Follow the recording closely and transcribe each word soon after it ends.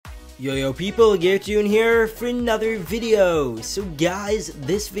Yo people, Garrett here for another video. So guys,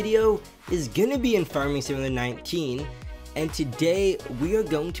 this video is gonna be in Farming Simulator 19, and today we are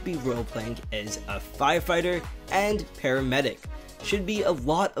going to be role-playing as a firefighter and paramedic. Should be a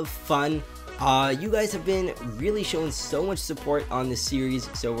lot of fun. You guys have been really showing so much support on this series,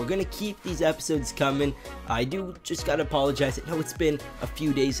 so we're gonna keep these episodes coming. I do just gotta apologize. I know it's been a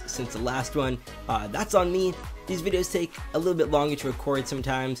few days since the last one. That's on me. These videos take a little bit longer to record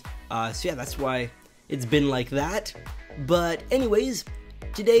sometimes, so yeah, that's why it's been like that. But anyways,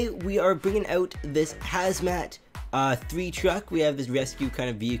 today we are bringing out this hazmat 3 truck. We have this rescue kind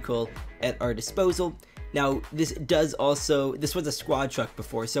of vehicle at our disposal. Now this was a squad truck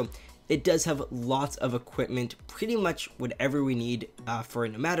before, so it does have lots of equipment, pretty much whatever we need for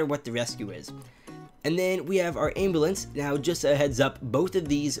no matter what the rescue is. And then we have our ambulance. Now just a heads up, both of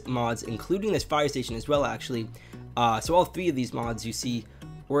these mods, including this fire station as well actually, so all 3 of these mods you see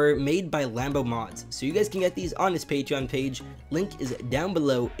were made by Lambo Mods. So you guys can get these on his Patreon page. Link is down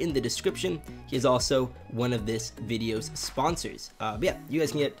below in the description. He is also one of this video's sponsors. But yeah, you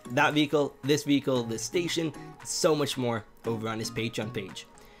guys can get that vehicle, this station, so much more over on his Patreon page.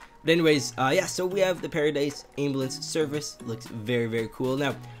 But anyways, yeah, so we have the Paradise Ambulance Service. Looks very, very cool.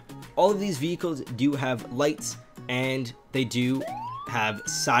 Now, all of these vehicles do have lights, and they do have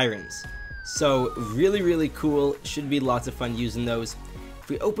sirens. So really, really cool. Should be lots of fun using those. If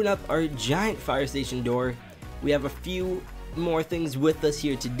we open up our giant fire station door, we have a few more things with us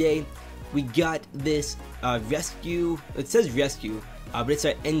here today. We got this rescue. It says rescue, but it's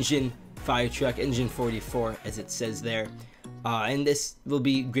our engine fire truck, engine 44, as it says there. And this will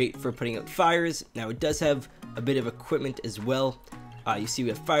be great for putting out fires. Now it does have a bit of equipment as well. You see we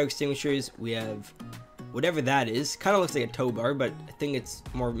have fire extinguishers, we have whatever that is, kind of looks like a tow bar, but I think it's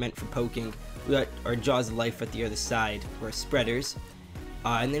more meant for poking. We got our jaws of life at the other side, or spreaders.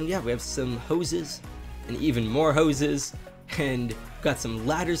 And then yeah, we have some hoses, and even more hoses, and got some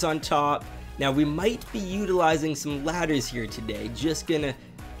ladders on top. Now we might be utilizing some ladders here today, just gonna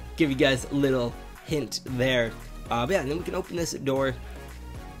give you guys a little hint there. But yeah, and then we can open this door,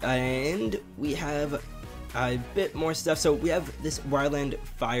 and we have a bit more stuff. So we have this Wildland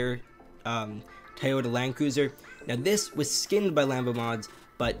Fire Toyota Land Cruiser. Now this was skinned by Lambo Mods,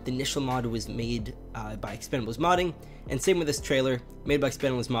 but the initial mod was made by Expendables Modding, and same with this trailer, made by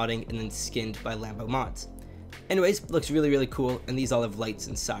Expendables Modding and then skinned by Lambo Mods. Anyways, looks really, really cool, and these all have lights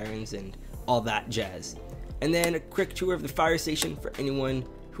and sirens and all that jazz. And then a quick tour of the fire station for anyone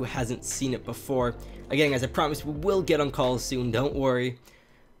who hasn't seen it before. Again, as I promised, we will get on calls soon, don't worry.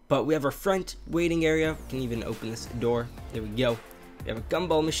 But we have our front waiting area. We can even open this door. There we go. We have a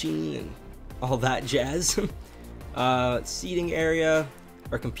gumball machine and all that jazz. Seating area.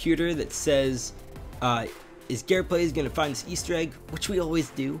 Our computer that says, is Garrett Plays going to find this Easter egg? Which we always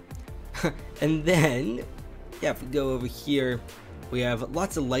do. And then, yeah, if we go over here, we have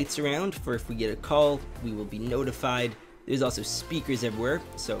lots of lights around for if we get a call, we will be notified. There's also speakers everywhere,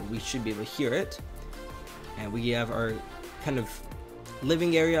 so we should be able to hear it. And we have our kind of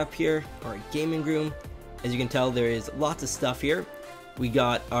living area up here, or a gaming room. As you can tell, there is lots of stuff here. We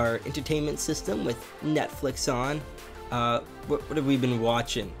got our entertainment system with Netflix on. What have we been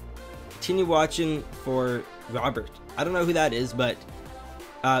watching? Continue watching for Robert. I don't know who that is, but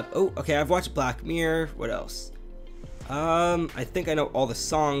oh, okay, I've watched Black Mirror. What else? I think I know all the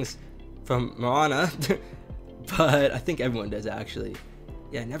songs from Moana, but I think everyone does actually.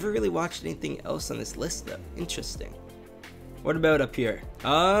 Yeah, I never really watched anything else on this list though. Interesting. What about up here?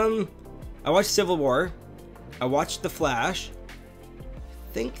 I watched Civil War. I watched The Flash.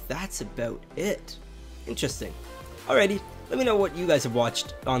 I think that's about it. Interesting. Alrighty, let me know what you guys have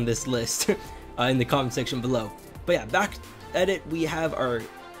watched on this list in the comment section below. But yeah, back at it, we have our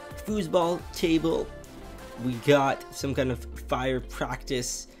foosball table. We got some kind of fire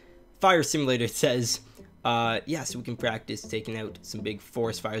simulator, it says. Yeah, so we can practice taking out some big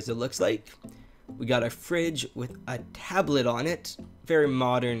forest fires, it looks like. We got our fridge with a tablet on it. Very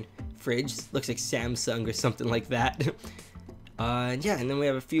modern fridge. Looks like Samsung or something like that. Yeah, and then we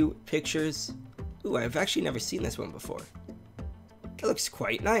have a few pictures. Ooh, I've actually never seen this one before. That looks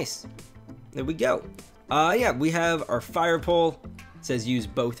quite nice. There we go. Yeah, we have our fire pole. It says use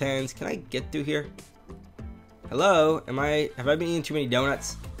both hands. Can I get through here? Hello? Have I been eating too many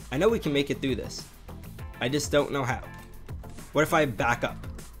donuts? I know we can make it through this. I just don't know how. What if I back up?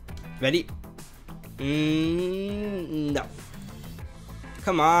 Ready? No.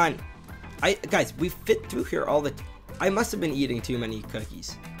 Come on. Guys, we fit through here all the... I must have been eating too many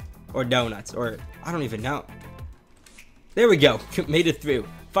cookies. Or donuts. Or... I don't even know. There we go. Made it through.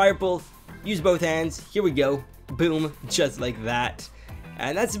 Fire pole. Use both hands. Here we go. Boom. Just like that.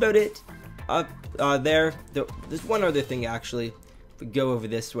 And that's about it. Up there, there's one other thing actually. If we go over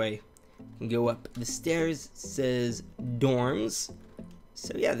this way, we can go up the stairs. It says dorms.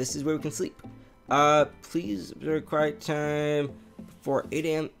 So yeah, this is where we can sleep. Please observe quiet time before 8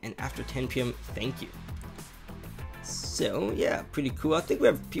 AM and after 10 PM. Thank you. So yeah, pretty cool. I think we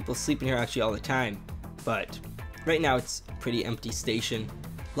have people sleeping here actually all the time, but right now it's a pretty empty station.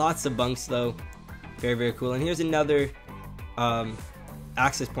 Lots of bunks though. Very, very cool. And here's another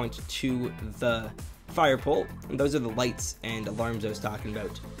access point to the fire pole, and those are the lights and alarms I was talking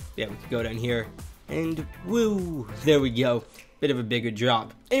about. Yeah, we could go down here and woo, there we go. Bit of a bigger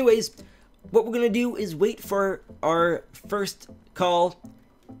drop. Anyways, what we're gonna do is wait for our first call,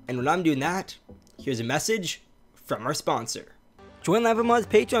 and when I'm doing that, here's a message from our sponsor. Join Lambo Mods'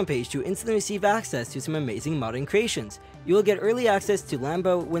 Patreon page to instantly receive access to some amazing modding creations. You will get early access to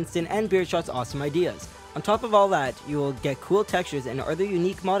Lambo, Winston, and Beardshot's awesome ideas. On top of all that, you will get cool textures and other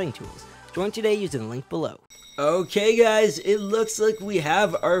unique modding tools. Join today using the link below. Okay guys, it looks like we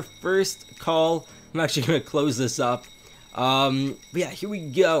have our first call. I'm actually going to close this up. But yeah, here we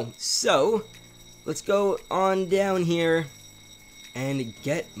go. So, let's go on down here and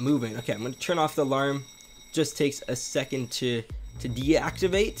get moving. Okay, I'm going to turn off the alarm. Just takes a second to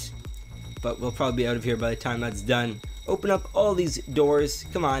deactivate, but we'll probably be out of here by the time that's done. Open up all these doors.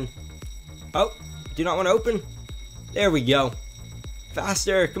 Come on. Oh, do not want to open? There we go.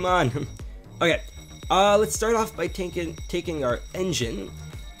 Faster, come on. Okay, let's start off by taking our engine,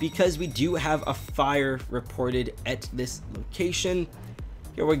 because we do have a fire reported at this location.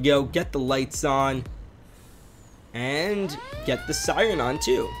 Here we go. Get the lights on and get the siren on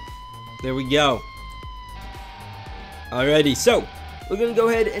too. There we go. Alrighty, so we're gonna go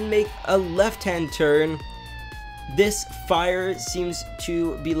ahead and make a left-hand turn. This fire seems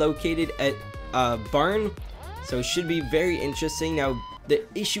to be located at a barn, so it should be very interesting. Now, the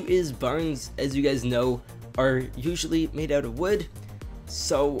issue is barns, as you guys know, are usually made out of wood,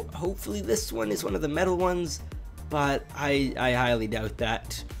 so hopefully this one is one of the metal ones, but I highly doubt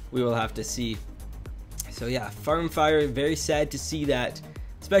that. We will have to see. So yeah, farm fire, very sad to see that,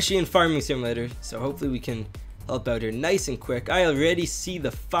 especially in Farming Simulator, so hopefully we can help out here nice and quick. I already see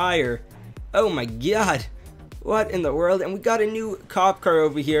the fire. Oh my god, what in the world? And we got a new cop car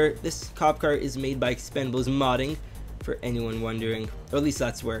over here. This cop car is made by Expendables Modding, for anyone wondering, or at least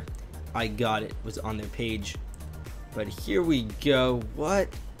that's where I got it, was on their page. But here we go. What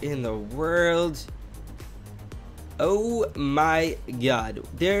in the world? Oh my god,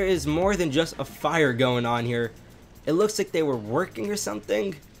 there is more than just a fire going on here. It looks like they were working or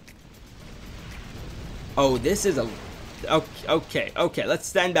something. Oh, this is a... Okay, let's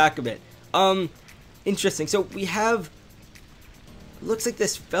stand back a bit. Interesting. So we have... Looks like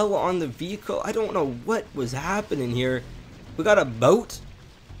this fell on the vehicle. I don't know what was happening here. We got a boat?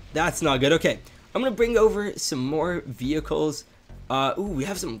 That's not good. Okay, I'm gonna bring over some more vehicles. Ooh, we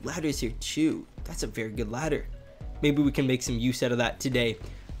have some ladders here too. That's a very good ladder. Maybe we can make some use out of that today.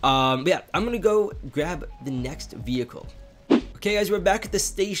 But yeah, I'm gonna go grab the next vehicle. Okay guys, we're back at the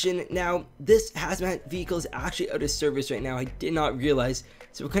station. Now, this hazmat vehicle is actually out of service right now. I did not realize.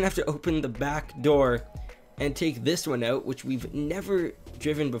 So we're gonna have to open the back door and take this one out, which we've never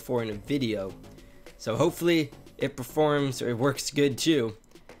driven before in a video. So hopefully it performs or it works good too.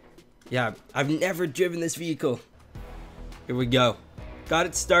 Yeah, I've never driven this vehicle. Here we go. Got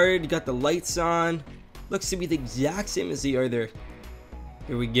it started, got the lights on. Looks to be the exact same as the other.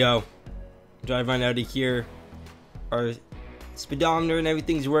 Here we go. Drive on out of here. Our speedometer and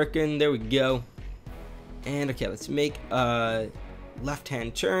everything's working. There we go. And okay, let's make a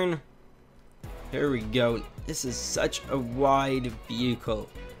left-hand turn. Here we go. This is such a wide vehicle,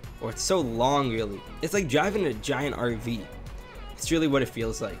 or it's so long really. It's like driving a giant RV. It's really what it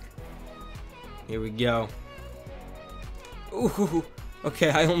feels like. Here we go. Ooh,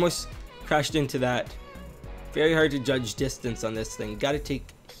 okay, I almost crashed into that. Very hard to judge distance on this thing. Gotta take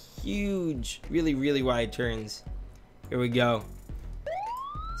huge, really wide turns. Here we go.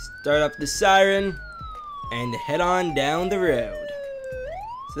 Start up the siren and head on down the road.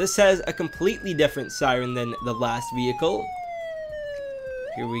 So this has a completely different siren than the last vehicle.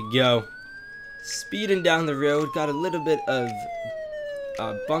 Here we go. Speeding down the road. Got a little bit of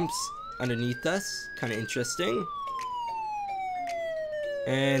bumps underneath us. Kind of interesting.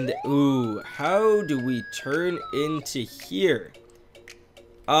 And ooh, how do we turn into here?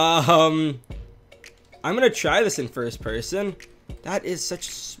 I'm gonna try this in first person. That is such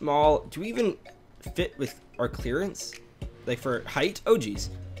small. Do we even fit with our clearance? Like for height? Oh geez.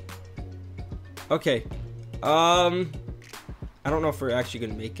 Okay. I don't know if we're actually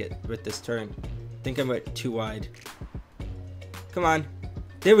gonna make it with this turn. I think I went too wide. Come on.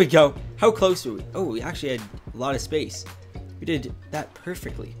 There we go. How close were we? Oh, we actually had a lot of space. We did that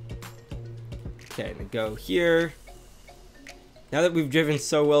perfectly. Okay, I'm gonna go here. Now that we've driven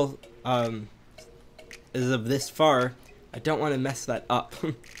so well, as of this far, I don't want to mess that up.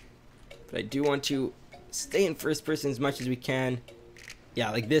 But I do want to stay in first person as much as we can.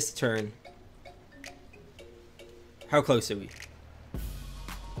 Yeah, like this turn. How close are we?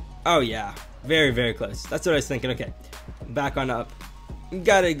 Oh yeah, very, very close. That's what I was thinking. Okay, back on up.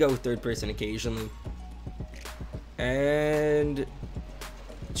 Gotta go third person occasionally. And it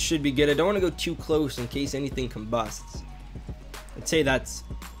should be good. I don't want to go too close in case anything combusts. I'd say that's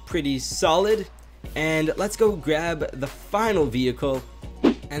pretty solid. And let's go grab the final vehicle.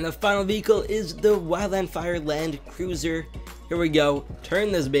 And the final vehicle is the Wildland Fire Land Cruiser. Here we go.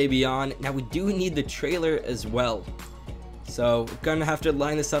 Turn this baby on. Now we do need the trailer as well. So we're gonna have to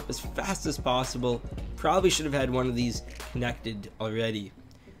line this up as fast as possible. Probably should have had one of these connected already.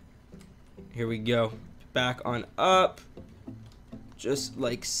 Here we go. Back on up. Just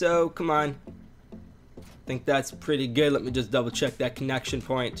like so. Come on. I think that's pretty good. Let me just double check that connection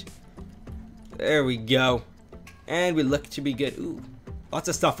point. There we go. And we look to be good. Ooh, lots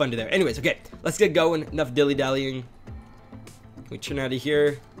of stuff under there. Anyways, okay, let's get going. Enough dilly-dallying. Can we turn out of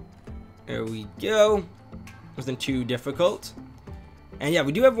here? There we go. Wasn't too difficult. And yeah,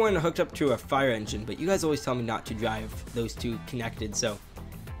 we do have one hooked up to a fire engine, but you guys always tell me not to drive those two connected, so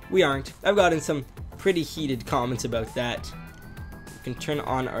we aren't. I've gotten some pretty heated comments about that. We can turn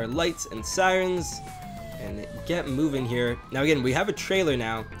on our lights and sirens and get moving here. Now again, we have a trailer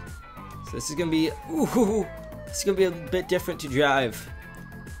now. So this is gonna be, ooh, this is gonna be a bit different to drive,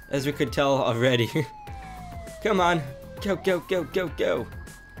 as we could tell already. Come on, go, go, go, go, go.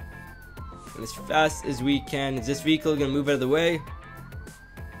 And as fast as we can. Is this vehicle gonna move out of the way?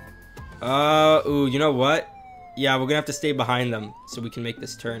 Ooh, you know what? Yeah, we're gonna have to stay behind them so we can make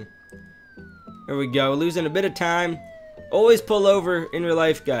this turn. There we go, losing a bit of time. Always pull over in real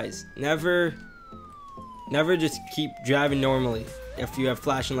life, guys. Never just keep driving normally if you have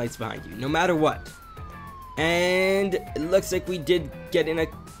flashing lights behind you, no matter what. And it looks like we did get in a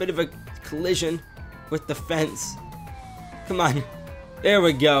bit of a collision with the fence. Come on. There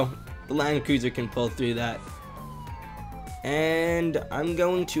we go. The Land Cruiser can pull through that. And I'm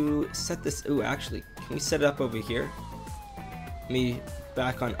going to set this... Ooh, actually, can we set it up over here? Let me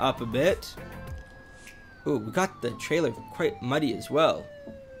back on up a bit. Ooh, we got the trailer quite muddy as well.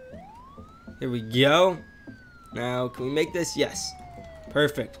 Here we go. Now, can we make this? Yes.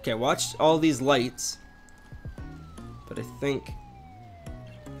 Perfect. Okay, watch all these lights. But I think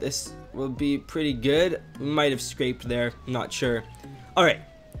this will be pretty good. We might have scraped there. Not sure. Alright.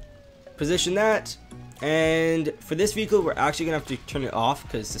 Position that. And for this vehicle, we're actually going to have to turn it off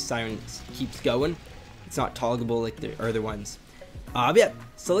because the siren keeps going. It's not toggleable like the other ones. But yeah,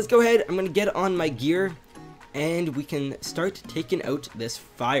 so let's go ahead. I'm going to get on my gear and we can start taking out this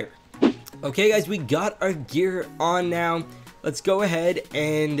fire. Okay guys, we got our gear on now. Let's go ahead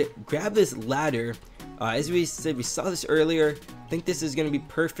and grab this ladder. As we said, we saw this earlier. I think this is going to be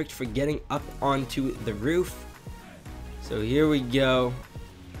perfect for getting up onto the roof. So here we go.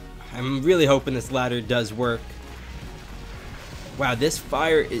 I'm really hoping this ladder does work. Wow, this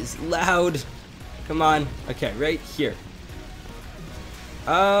fire is loud. Come on. Okay, right here.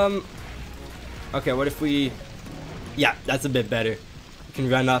 Okay, what if we... Yeah, that's a bit better. We can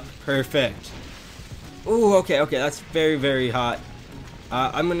run up. Perfect. Ooh, okay, that's very, very hot.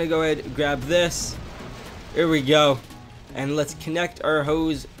 I'm gonna go ahead and grab this. Here we go. And let's connect our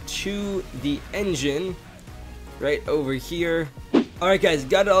hose to the engine. Right over here. Alright guys,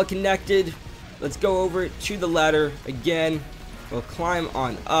 got it all connected. Let's go over to the ladder again. We'll climb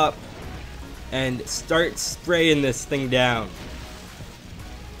on up and start spraying this thing down.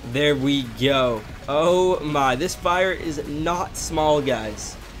 There we go. Oh my, this fire is not small,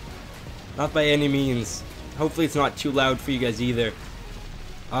 guys. Not by any means. Hopefully it's not too loud for you guys either.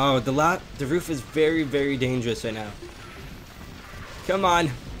 Oh, the roof is very, very dangerous right now. Come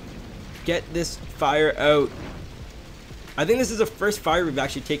on. Get this fire out. I think this is the first fire we've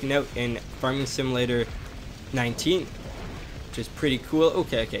actually taken out in Farming Simulator 19. Which is pretty cool.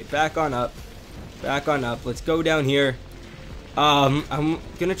 Okay, back on up. Back on up. Let's go down here. I'm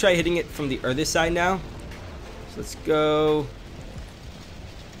gonna try hitting it from the other side now. So let's go.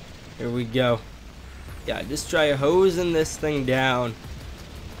 Here we go. Yeah, just try hosing this thing down.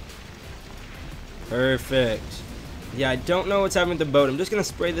 Perfect. Yeah, I don't know what's happening with the boat. I'm just gonna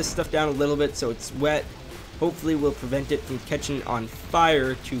spray this stuff down a little bit so it's wet. Hopefully we'll prevent it from catching on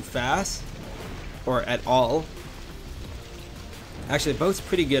fire too fast. Or at all. Actually, the boat's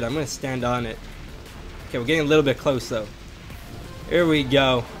pretty good. I'm gonna stand on it. Okay, we're getting a little bit close though. Here we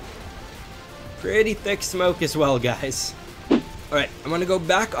go. Pretty thick smoke as well, guys. Alright, I'm going to go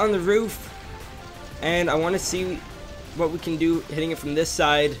back on the roof. And I want to see what we can do hitting it from this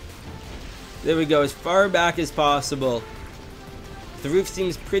side. There we go, as far back as possible. The roof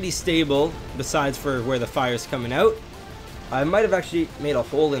seems pretty stable, besides for where the fire's coming out. I might have actually made a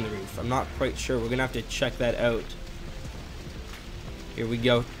hole in the roof. I'm not quite sure. We're going to have to check that out. Here we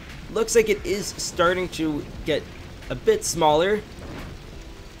go. Looks like it is starting to get a bit smaller.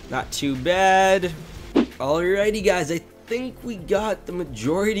 Not too bad. Alrighty, guys. I think we got the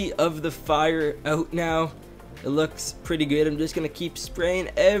majority of the fire out now. It looks pretty good. I'm just going to keep spraying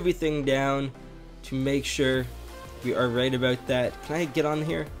everything down to make sure we are right about that. Can I get on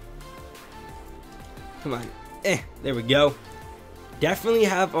here? Come on. There we go. Definitely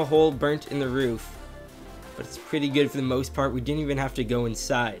have a hole burnt in the roof, but it's pretty good for the most part. We didn't even have to go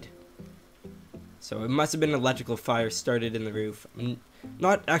inside. So it must have been an electrical fire started in the roof. I'm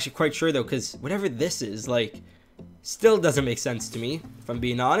not actually quite sure though, because whatever this is, like, still doesn't make sense to me, if I'm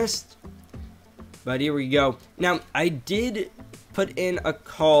being honest. But here we go. Now, I did put in a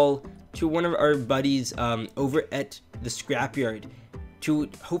call to one of our buddies over at the scrapyard to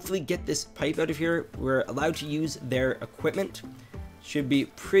hopefully get this pipe out of here. We're allowed to use their equipment. Should be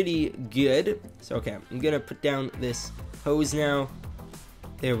pretty good. So, okay, I'm going to put down this hose now.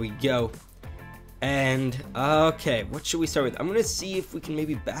 There we go. And, okay, what should we start with? I'm going to see if we can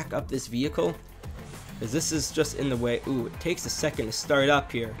maybe back up this vehicle, because this is just in the way. Ooh, it takes a second to start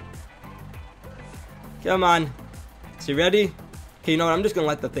up here. Come on. Is he ready? Okay, you know what? I'm just going to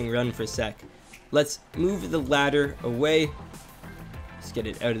let the thing run for a sec. Let's move the ladder away. Let's get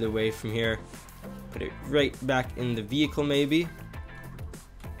it out of the way from here. Put it right back in the vehicle, maybe.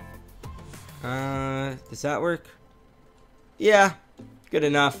 Does that work? Yeah, good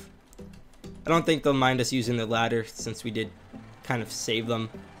enough. I don't think they'll mind us using the ladder, since we did kind of save them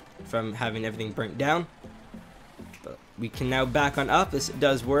from having everything burnt down. But we can now back on up. This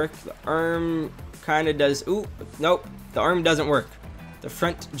does work. The arm kind of does. Ooh, nope. The arm doesn't work. The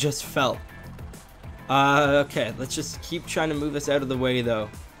front just fell. Okay, let's just keep trying to move this out of the way, though.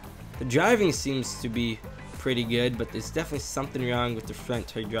 The driving seems to be pretty good, but there's definitely something wrong with the front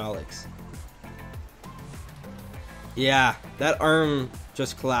hydraulics. Yeah, that arm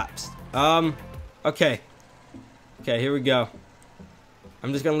just collapsed. Okay. Okay, here we go.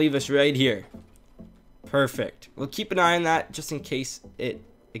 I'm just gonna leave this right here. Perfect. We'll keep an eye on that just in case it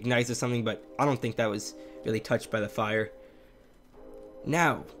ignites or something, but I don't think that was really touched by the fire.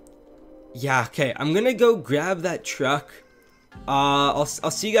 Now, yeah, okay, I'm gonna go grab that truck. I'll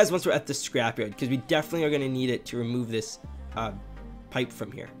see you guys once we're at the scrapyard, because we definitely are gonna need it to remove this pipe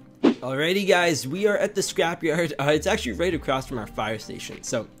from here. Alrighty, guys, we are at the scrapyard. It's actually right across from our fire station.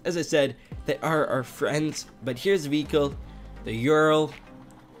 So, as I said, they are our friends. But here's the vehicle, the Ural.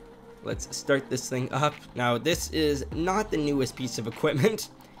 Let's start this thing up. Now, this is not the newest piece of equipment,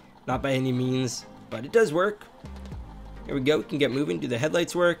 not by any means, but it does work. Here we go. We can get moving. Do the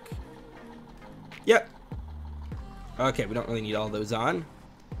headlights work? Yep. Okay, we don't really need all those on.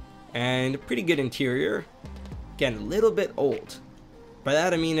 And pretty good interior. Again, a little bit old. By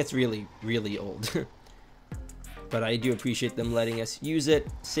that I mean it's really, really old. But I do appreciate them letting us use it.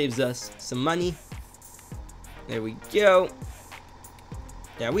 Saves us some money. There we go.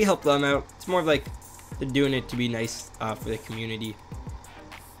 Yeah, we help them out. It's more of like they're doing it to be nice for the community.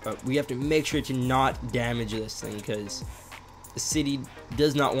 But we have to make sure to not damage this thing, because the city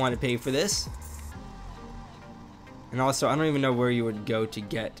does not want to pay for this. And also, I don't even know where you would go to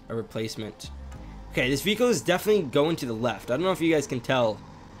get a replacement. Okay, this vehicle is definitely going to the left. I don't know if you guys can tell,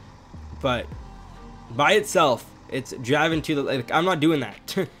 but by itself, it's driving to the, like, I'm not doing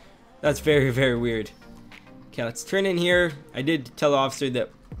that. That's very, very weird. Okay, let's turn in here. I did tell the officer that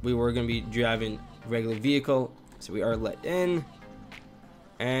we were going to be driving a regular vehicle, so we are let in.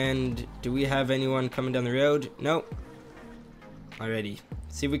 And do we have anyone coming down the road? Nope. Alrighty.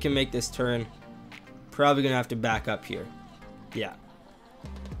 See if we can make this turn. Probably going to have to back up here. Yeah.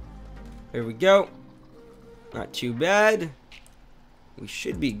 There we go. Not too bad. We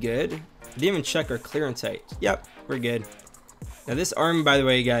should be good. Didn't even check our clearance height. Yep, we're good. Now this arm, by the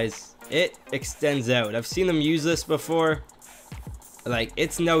way, guys, it extends out. I've seen them use this before. Like,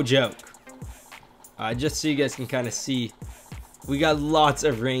 it's no joke. Just so you guys can kind of see, we got lots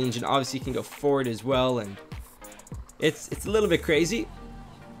of range, and obviously you can go forward as well, and it's a little bit crazy.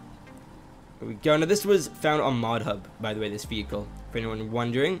 There we go. Now this was found on Mod Hub, by the way, this vehicle, for anyone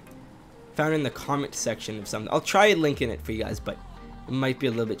wondering. Found in the comment section of something. I'll try linking it for you guys, but it might be a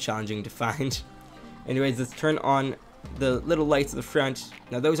little bit challenging to find. Anyways, let's turn on the little lights at the front.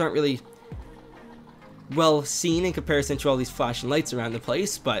 Now those aren't really well seen in comparison to all these flashing lights around the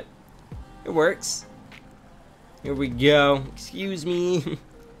place, but it works. Here we go. Excuse me.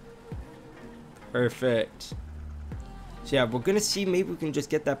 Perfect. So yeah, we're gonna see, maybe we can just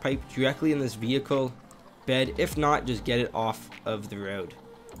get that pipe directly in this vehicle bed. If not, just get it off of the road,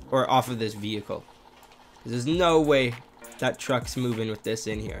 or off of this vehicle. There's no way that truck's moving with this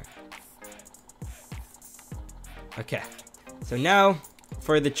in here. Okay, so now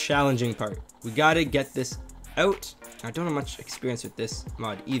for the challenging part. We gotta get this out. I don't have much experience with this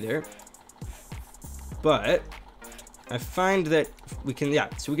mod either, but I find that we can,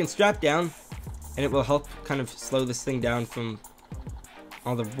 yeah, so we can strap down and it will help kind of slow this thing down from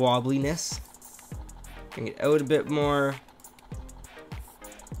all the wobbliness. Bring it out a bit more.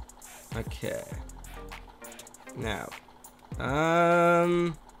 Okay. Now,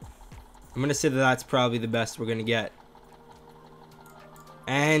 I'm gonna say that that's probably the best we're gonna get.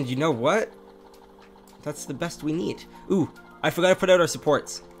 And you know what? That's the best we need. Ooh, I forgot to put out our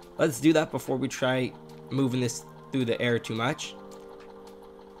supports. Let's do that before we try moving this through the air too much.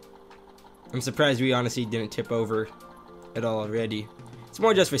 I'm surprised we honestly didn't tip over at all already. It's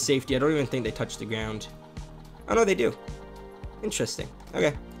more just for safety. I don't even think they touched the ground. Oh no, they do. Interesting.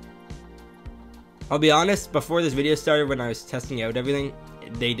 Okay. I'll be honest, before this video started, when I was testing out everything,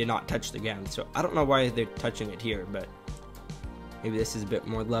 they did not touch the ground. So I don't know why they're touching it here, but maybe this is a bit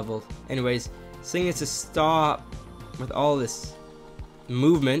more level. Anyways, this thing needs to stop with all this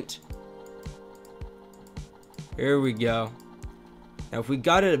movement. Here we go. Now if we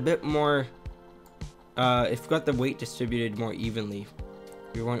got it a bit more, if we got the weight distributed more evenly,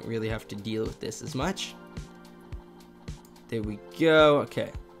 we won't really have to deal with this as much. There we go.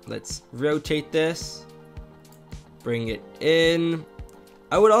 Okay, let's rotate this, bring it in.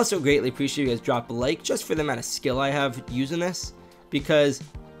 I would also greatly appreciate you guys drop a like just for the amount of skill I have using this, because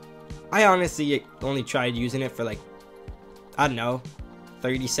I honestly only tried using it for like, I don't know,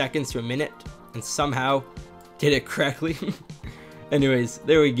 30 seconds to a minute, and somehow did it correctly. Anyways,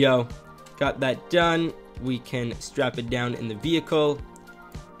 there we go. Got that done. We can strap it down in the vehicle.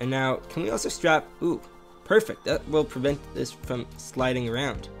 And now, can we also strap, ooh, perfect. That will prevent this from sliding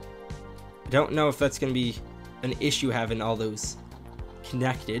around. I don't know if that's going to be an issue having all those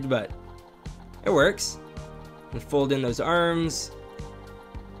connected, but it works. And fold in those arms.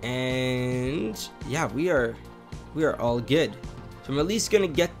 And yeah, we are all good. So I'm at least going to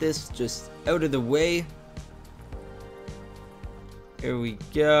get this just out of the way. Here we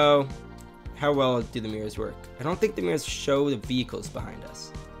go. How well do the mirrors work? I don't think the mirrors show the vehicles behind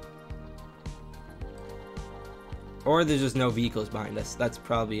us. Or there's just no vehicles behind us. That's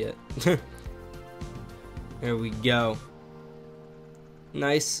probably it. There we go.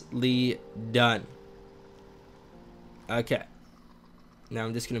 Nicely done. Okay. Now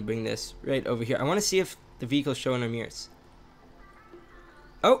I'm just going to bring this right over here. I want to see if the vehicles show in our mirrors.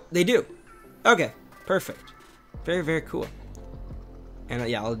 Oh, they do. Okay, perfect. Very, very cool. And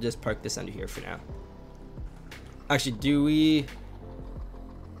yeah, I'll just park this under here for now. Actually,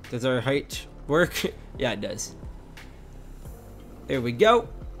 does our height work? Yeah, it does. There we go.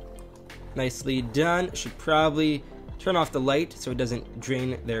 Nicely done. Should probably turn off the light so it doesn't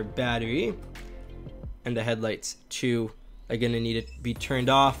drain their battery. And the headlights too are gonna need to be turned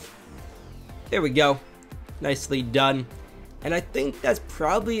off. There we go. Nicely done. And I think that's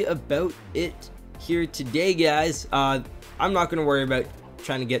probably about it here today, guys. I'm not gonna worry about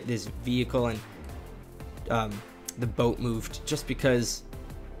trying to get this vehicle and the boat moved, just because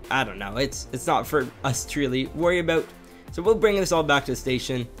I don't know, it's not for us to really worry about. So we'll bring this all back to the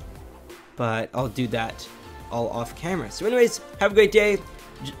station, but I'll do that all off camera. So anyways, have a great day.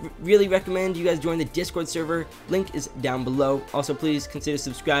 Really recommend you guys join the Discord server. Link is down below. Also, please consider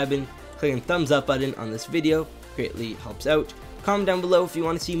subscribing, clicking the thumbs up button on this video. Greatly helps out. Comment down below if you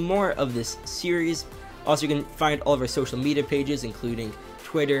want to see more of this series. Also, you can find all of our social media pages, including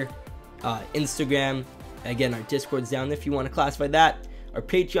Twitter, Instagram. Again, our Discord's down there if you want to classify that. Our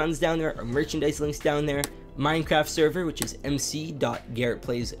Patreon's down there. Our merchandise link's down there. Minecraft server, which is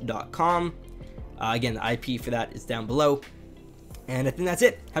mc.garrettplays.com. Again, the IP for that is down below. And I think that's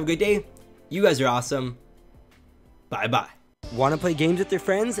it. Have a great day. You guys are awesome. Bye-bye. Want to play games with your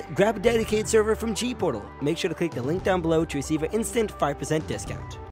friends? Grab a dedicated server from GPortal. Make sure to click the link down below to receive an instant 5% discount.